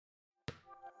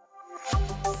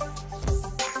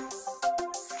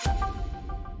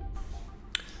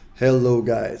Hello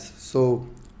guys, so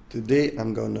today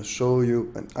I'm gonna show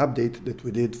you an update that we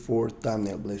did for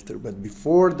Thumbnail Blaster, but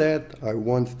before that I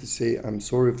wanted to say I'm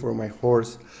sorry for my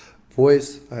hoarse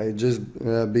voice. I just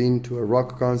been to a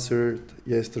rock concert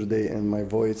yesterday and my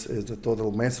voice is a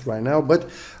total mess right now, but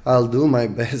I'll do my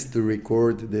best to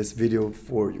record this video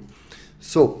for you.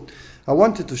 So I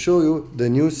wanted to show you the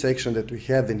new section that we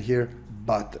have in here,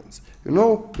 buttons. You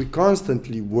know, we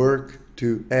constantly work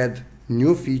to add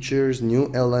new features,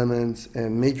 new elements,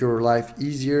 and make your life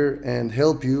easier and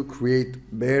help you create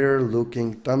better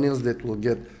looking thumbnails that will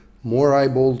get more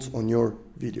eyeballs on your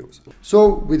videos.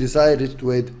 So we decided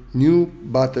to add new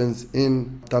buttons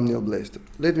in Thumbnail Blaster.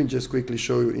 Let me just quickly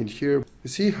show you in here. You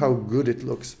see how good it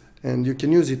looks, and you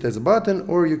can use it as a button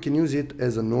or you can use it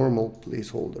as a normal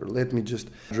placeholder. Let me just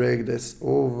drag this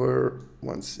over.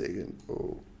 One second.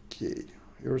 Okay,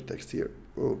 your text here.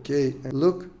 Okay, and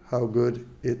look how good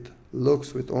it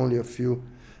looks with only a few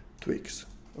tweaks.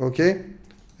 Okay,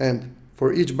 and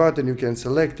for each button you can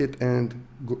select it, and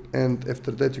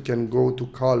after that you can go to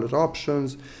color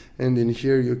options, and in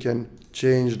here you can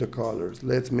change the colors.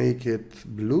 Let's make it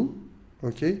blue.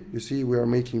 Okay, you see we are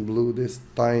making blue, this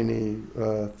tiny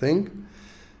thing,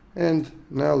 and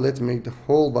now let's make the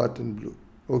whole button blue.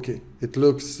 Okay, it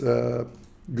looks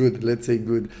good, let's say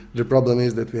good. The problem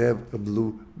is that we have a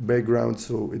blue background,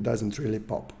 so it doesn't really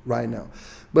pop right now.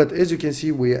 But as you can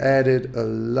see, we added a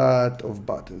lot of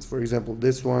buttons. For example,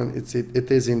 this one,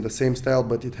 it is in the same style,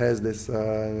 but it has this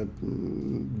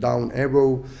down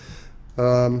arrow.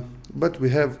 But we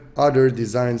have other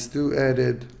designs too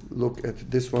added. Look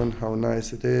at this one, how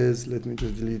nice it is. Let me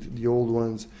just delete the old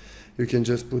ones. You can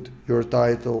just put your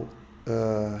title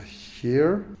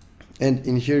here. And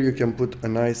in here you can put a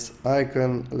nice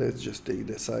icon. Let's just take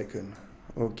this icon.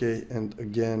 Okay, and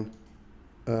again,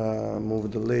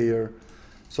 move the layer.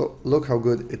 So look how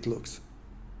good it looks.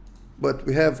 But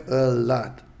we have a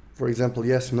lot. For example,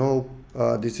 yes, no,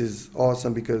 this is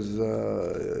awesome because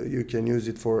you can use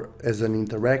it as an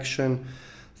interaction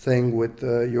thing with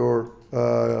your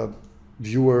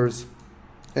viewers,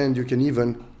 and you can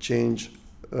even change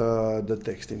the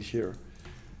text in here.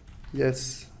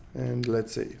 Yes, and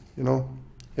let's say, you know,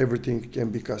 everything can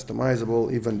be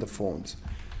customizable, even the fonts.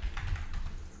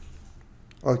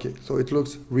 Okay, so it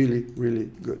looks really, really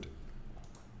good.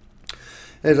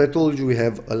 As I told you, we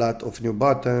have a lot of new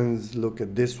buttons. Look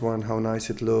at this one, how nice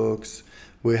it looks.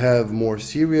 We have more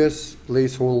serious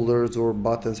placeholders or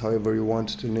buttons, however you want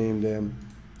to name them.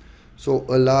 So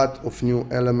a lot of new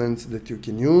elements that you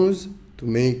can use to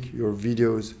make your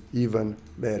videos even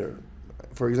better.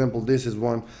 For example, this is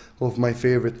one of my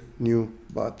favorite new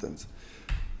buttons.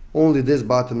 Only this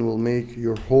button will make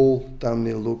your whole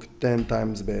thumbnail look 10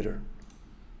 times better.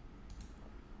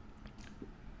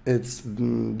 This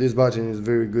button is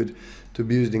very good to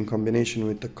be used in combination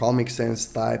with the Comic Sans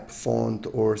type font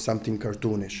or something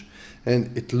cartoonish,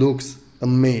 and it looks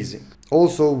amazing.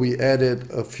 Also, we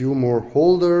added a few more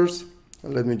holders.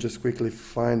 Let me just quickly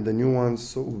find the new ones.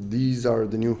 So these are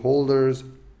the new holders.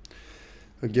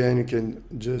 Again, you can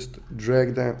just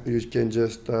drag them, you can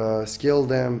just scale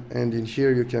them, and in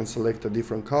here you can select a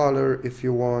different color if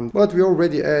you want. But we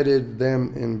already added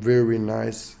them in very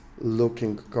nice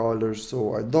looking colors,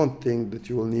 so I don't think that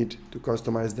you will need to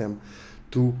customize them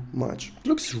too much. It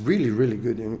looks really, really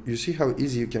good. And you see how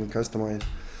easy you can customize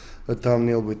a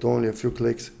thumbnail with only a few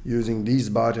clicks using these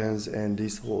buttons and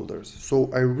these holders.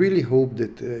 So I really hope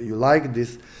that you like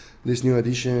this new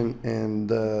addition,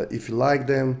 and if you like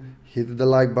them, hit the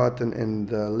like button and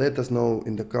let us know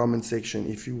in the comment section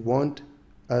if you want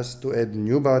us to add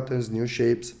new buttons, new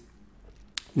shapes,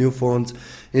 new fonts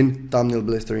in Thumbnail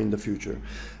Blaster in the future.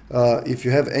 If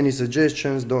you have any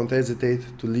suggestions, don't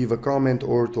hesitate to leave a comment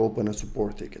or to open a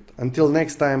support ticket. Until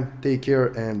next time, take care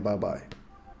and bye bye.